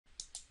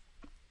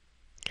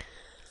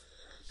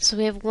So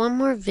we have one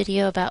more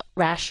video about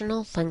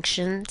rational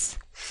functions,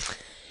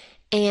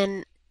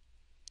 and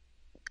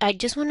I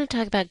just want to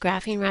talk about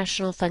graphing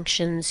rational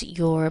functions.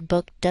 Your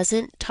book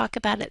doesn't talk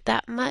about it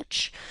that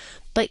much,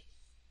 but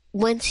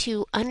once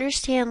you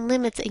understand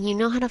limits and you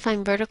know how to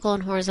find vertical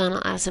and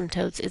horizontal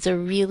asymptotes, it's a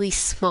really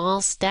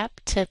small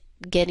step to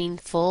getting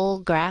full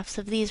graphs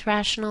of these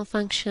rational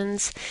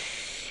functions.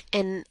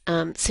 And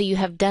so you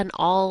have done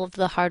all of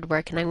the hard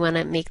work, and I want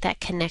to make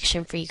that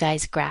connection for you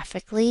guys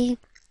graphically.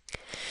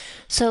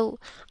 So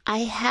I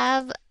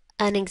have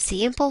an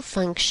example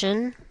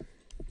function,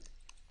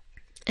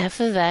 f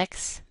of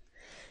x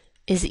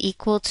is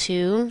equal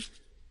to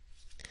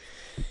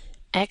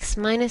x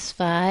minus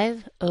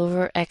 5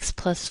 over x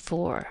plus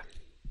 4.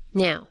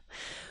 Now,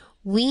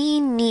 we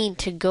need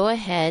to go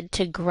ahead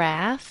to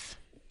graph.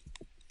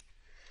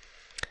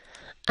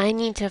 I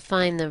need to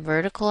find the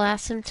vertical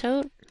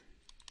asymptote.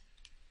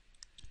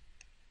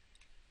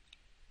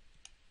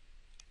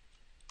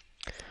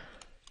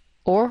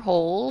 Or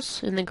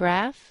holes in the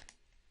graph.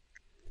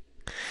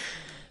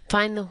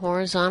 Find the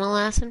horizontal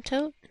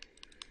asymptote.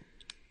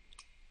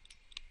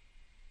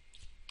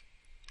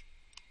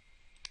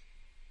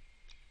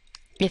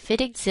 If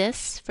it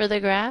exists for the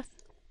graph.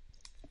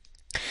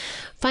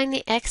 Find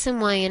the x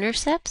and y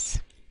intercepts.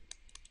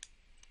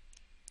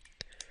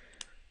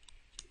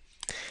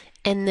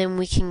 And then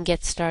we can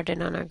get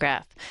started on our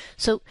graph.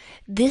 So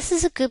this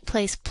is a good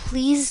place.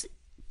 Please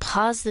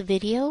pause the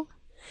video.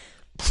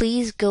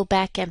 Please go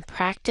back and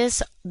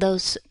practice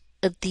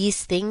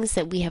these things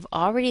that we have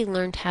already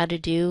learned how to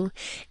do,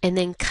 and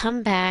then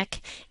come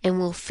back and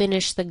we'll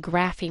finish the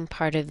graphing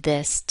part of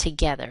this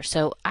together.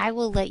 So I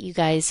will let you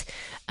guys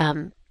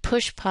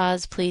push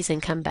pause, please,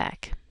 and come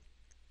back.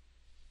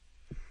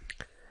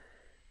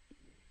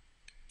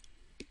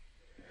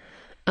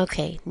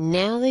 Okay,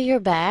 now that you're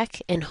back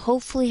and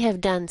hopefully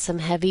have done some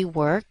heavy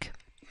work,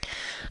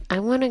 I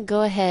want to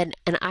go ahead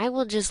and I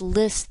will just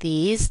list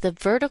these. The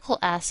vertical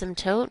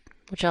asymptote,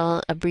 which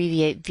I'll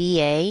abbreviate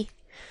VA,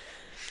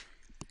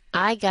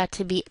 I got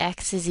to be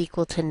x is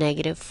equal to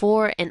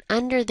 -4, and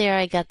under there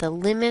I got the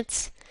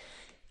limits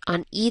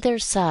on either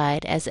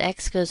side as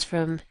x goes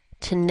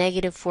to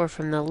 -4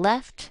 from the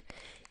left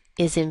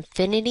is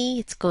infinity,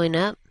 it's going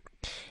up,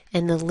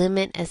 and the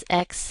limit as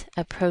x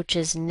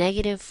approaches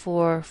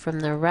 -4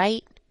 from the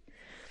right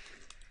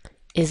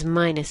is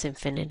minus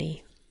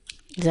infinity.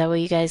 Is that what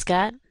you guys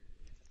got?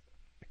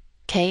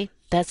 Okay,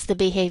 that's the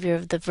behavior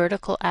of the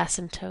vertical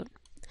asymptote.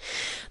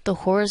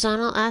 The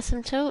horizontal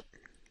asymptote,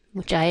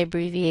 which I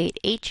abbreviate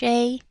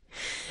HA,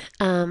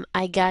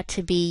 I got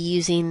to be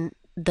using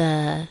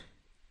the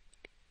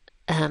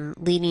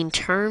leading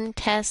term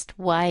test,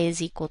 y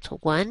is equal to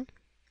 1.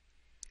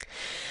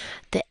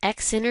 The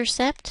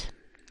x-intercept,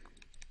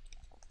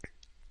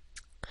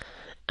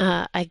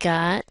 I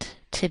got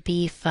to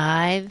be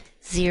 5,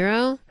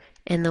 0,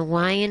 and the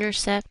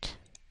y-intercept,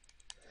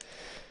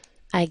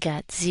 I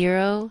got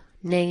 0,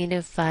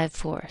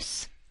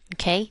 -5/4.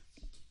 Okay?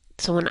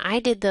 So when I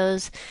did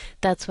those,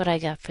 that's what I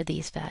got for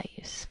these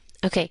values.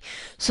 Okay,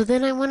 so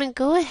then I want to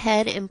go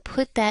ahead and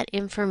put that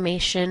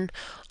information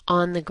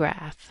on the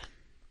graph.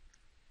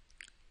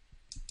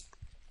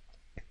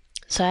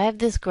 So I have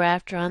this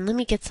graph drawn. Let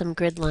me get some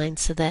grid lines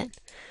so that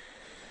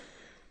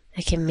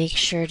I can make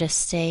sure to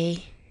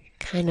stay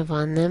kind of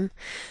on them.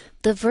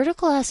 The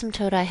vertical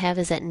asymptote I have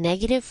is at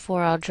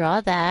 -4. I'll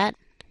draw that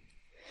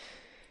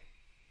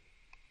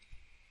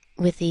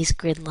with these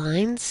grid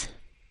lines.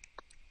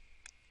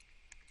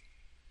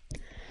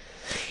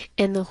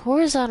 And the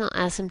horizontal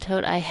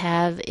asymptote I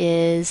have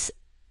is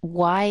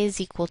y is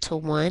equal to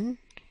 1,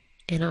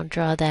 and I'll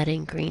draw that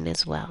in green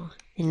as well,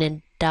 in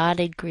a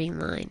dotted green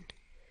line.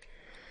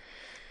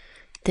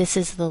 This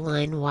is the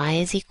line y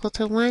is equal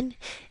to 1,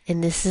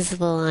 and this is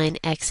the line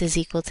x is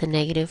equal to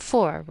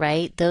 -4,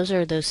 right? Those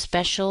are those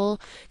special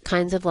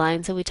kinds of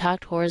lines that we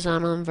talked,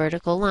 horizontal and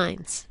vertical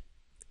lines.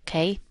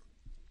 Okay?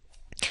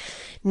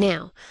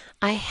 Now,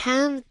 I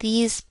have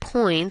these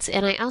points,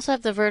 and I also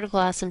have the vertical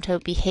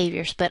asymptote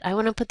behaviors, but I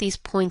want to put these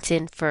points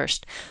in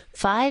first.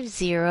 5,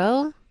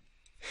 0,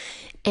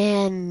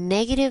 and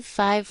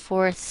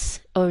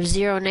 -5/4, or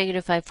 0,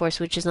 -5/4,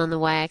 which is on the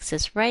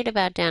y-axis right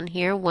about down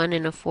here, 1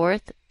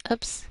 1/4.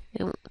 Oops,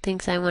 it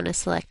thinks I want to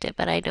select it,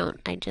 but I don't.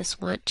 I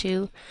just want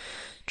to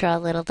draw a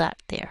little dot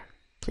there,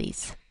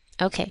 please.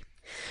 Okay,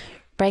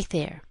 right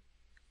there.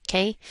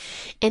 Okay,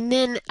 and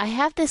then I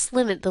have this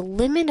limit. The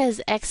limit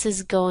as x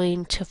is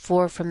going to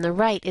 4 from the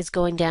right is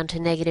going down to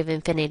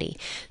 -infinity.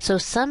 So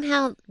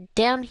somehow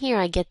down here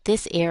I get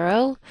this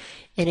arrow,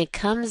 and it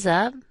comes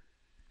up,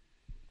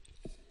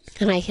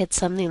 and I hit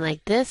something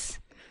like this.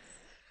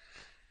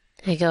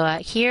 I go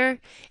out here,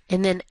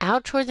 and then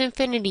out towards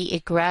infinity,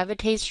 it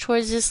gravitates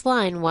towards this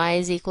line, y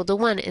is equal to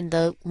 1, and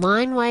the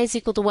line y is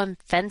equal to 1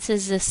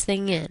 fences this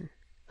thing in.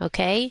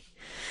 Okay?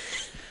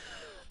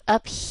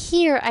 Up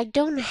here, I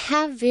don't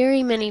have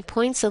very many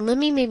points, so let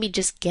me maybe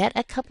just get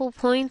a couple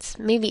points.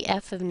 Maybe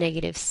f of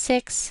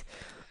 -6,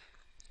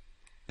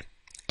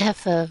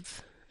 f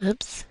of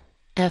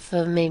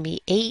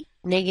maybe 8,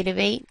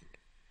 -8.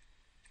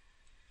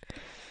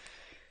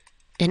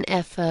 and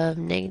f of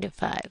negative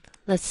 5.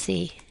 Let's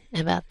see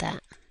about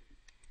that.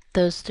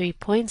 Those 3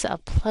 points, I'll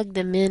plug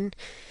them in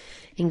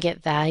and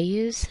get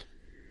values.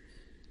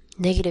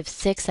 Negative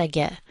 6, I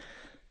get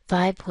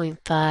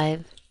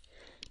 5.5.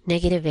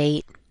 Negative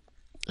 8,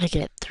 I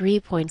get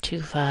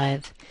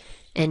 3.25.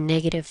 And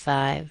negative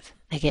 5,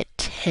 I get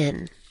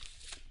 10.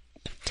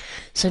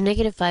 So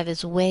negative 5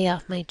 is way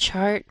off my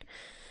chart.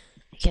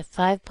 I get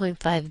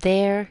 5.5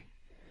 there.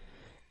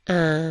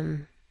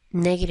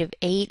 Negative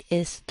 8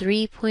 is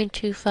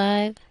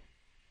 3.25,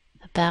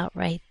 about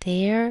right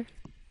there.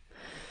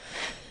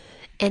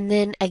 And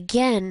then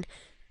again,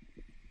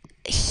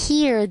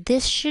 here,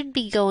 this should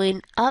be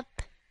going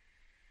up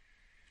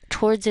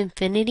towards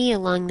infinity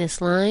along this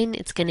line.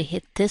 It's going to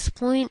hit this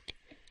point.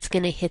 It's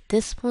going to hit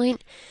this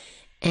point.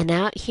 And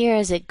out here,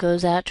 as it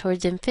goes out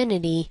towards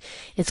infinity,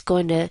 it's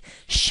going to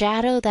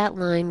shadow that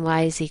line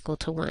y is equal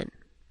to 1.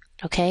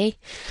 Okay?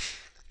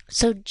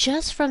 So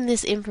just from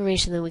this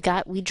information that we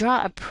got, we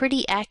draw a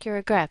pretty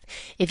accurate graph.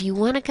 If you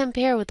want to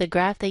compare with the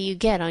graph that you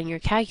get on your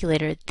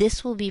calculator,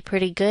 this will be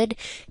pretty good,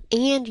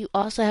 and you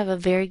also have a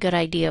very good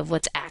idea of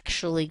what's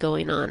actually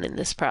going on in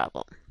this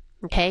problem.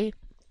 Okay?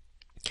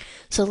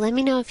 So let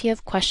me know if you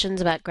have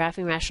questions about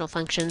graphing rational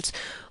functions.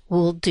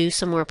 We'll do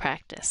some more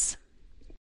practice.